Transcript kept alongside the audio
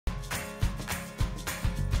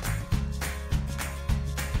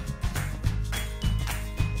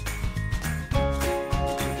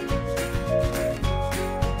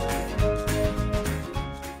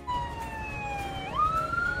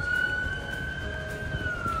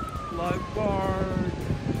lifeguard.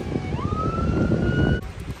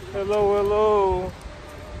 Hello, hello.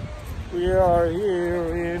 We are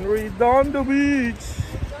here in Redondo Beach.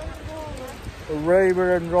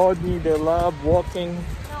 Rayver and Rodney, they love walking.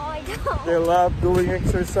 No, I don't. They love doing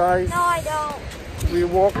exercise. No, I don't. We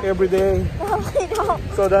walk every day. No, I don't.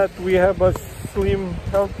 So that we have a slim,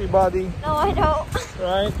 healthy body. No, I don't.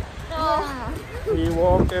 Right? No. We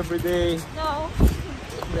walk every day, No.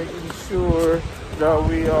 making sure that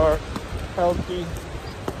we are healthy.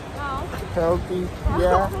 No. Healthy,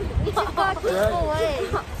 yeah. Chick-fil-A.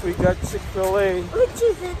 We got Chick-fil-A Which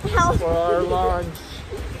isn't healthy. for our lunch.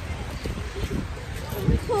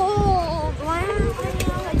 Cold. Why am I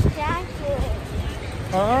putting on a jacket?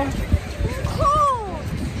 Huh? Cold.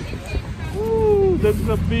 Ooh, that's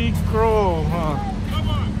a big crow, huh? I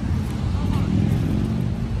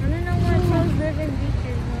don't know where crows live in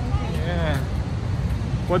beaches. Yeah.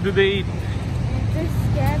 What do they eat? They're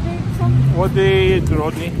scabbard something. What they eat,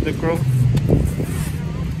 Rodney, the crow?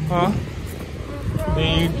 Huh? They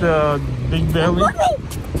eat big belly?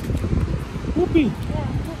 Whoopee!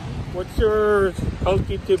 What's your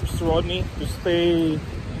healthy tips, Rodney, to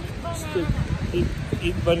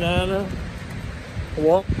eat banana,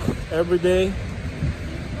 walk every day?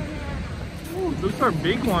 Oh, those are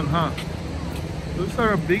big one, huh? Those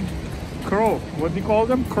are a big crow. What do you call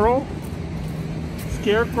them? Crow?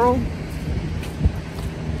 Scarecrow?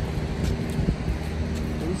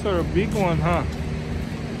 Those are a big one, huh?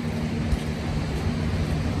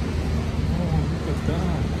 Oh, look at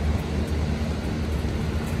that.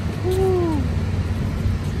 Woo.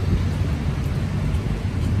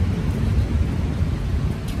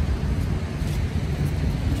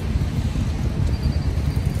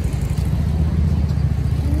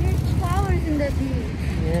 There's flowers in the beach.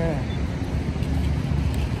 Yeah.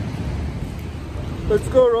 Let's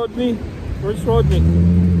go, Rodney. Where's Rodney?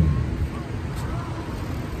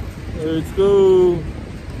 Let's go.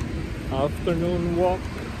 Afternoon walk.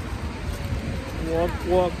 Walk,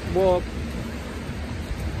 walk, walk.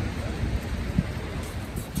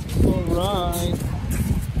 All right.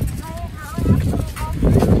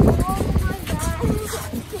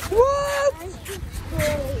 What?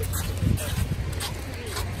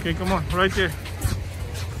 Okay, come on, right there.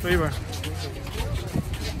 Rayver.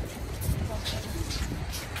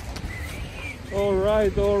 All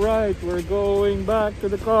right. We're going back to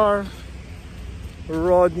the car.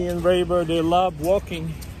 Rodney and Rayver, they love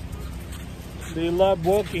walking. They love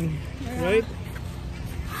walking, right?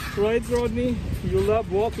 Right, Rodney? You love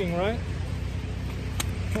walking, right?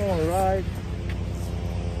 All right.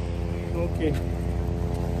 Okay.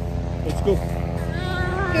 Let's go.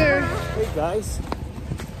 Here. Hey, guys.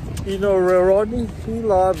 You know, Rodney, he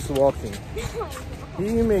loves walking.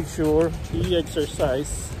 He makes sure he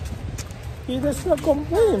exercises. He does not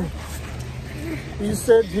complain. He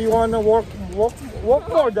said he wanna walk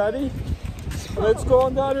more, Daddy. Let's go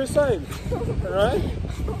on the other side. Right?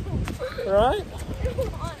 Right?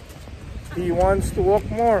 He wants to walk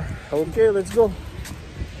more. Okay, let's go.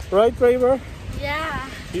 Right, Rayver? Yeah.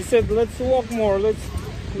 He said, let's walk more. Let's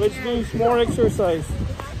do more exercise.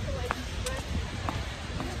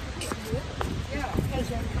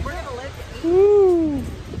 Woo!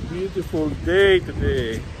 Beautiful day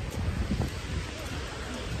today.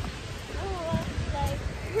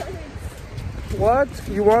 What?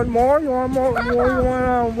 You want more? You want more? You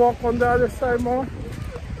wanna walk on the other side more?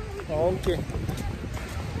 Okay.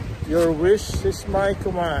 Your wish is my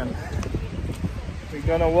command. We're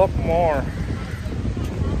gonna walk more.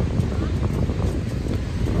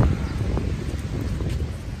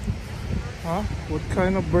 Huh? What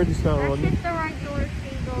kind of bird is that, Rodney? That's just the regular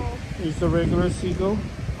seagull. It's a regular seagull?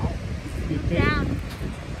 You think? Down.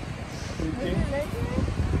 You think?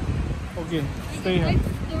 Okay, stay here. It's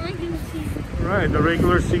the regular seagull. Right, the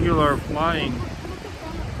regular seagull are flying.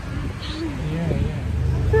 Yeah.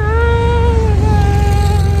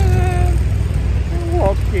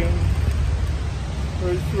 Walking.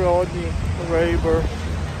 Where's Rodney? Rayver.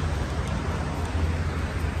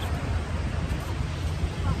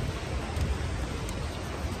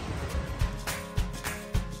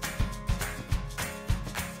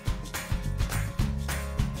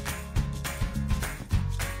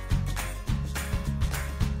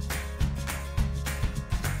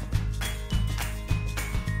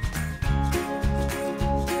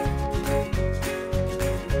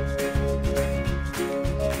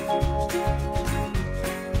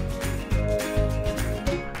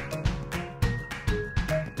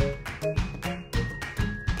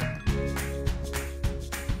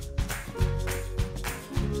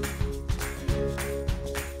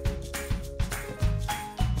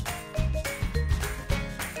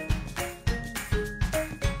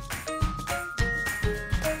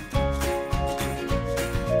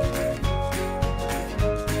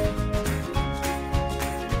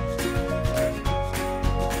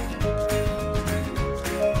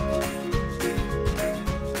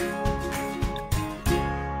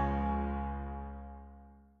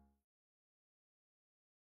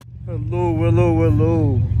 Hello, hello,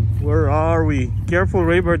 hello. Where are we? Careful,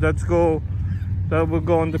 Rayver. Let's go. That will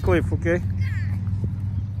go on the cliff, okay?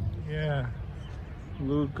 Yeah.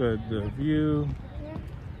 Look at the view.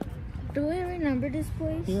 Do we remember this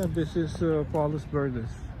place? Yeah, this is Palos Verdes.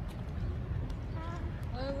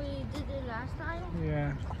 Where we did it last time?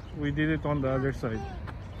 Yeah, we did it on the other side.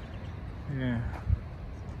 Yeah.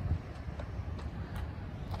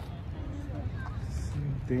 It's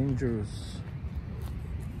dangerous.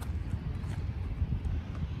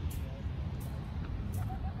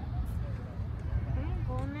 Can we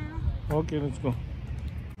go now? Okay, let's go.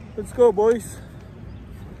 Let's go, boys.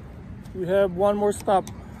 We have one more stop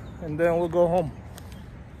and then we'll go home.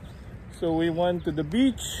 So we went to the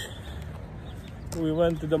beach, we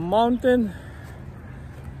went to the mountain,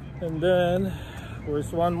 and then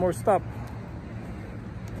there's one more stop.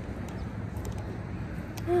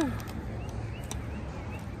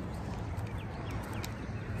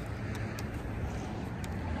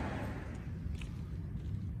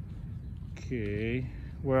 Okay,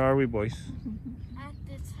 where are we, boys? At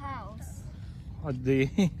this house. At the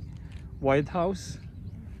White House?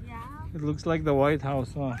 Yeah. It looks like the White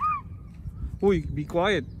House, huh? Uy, be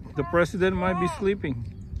quiet. The president might be sleeping.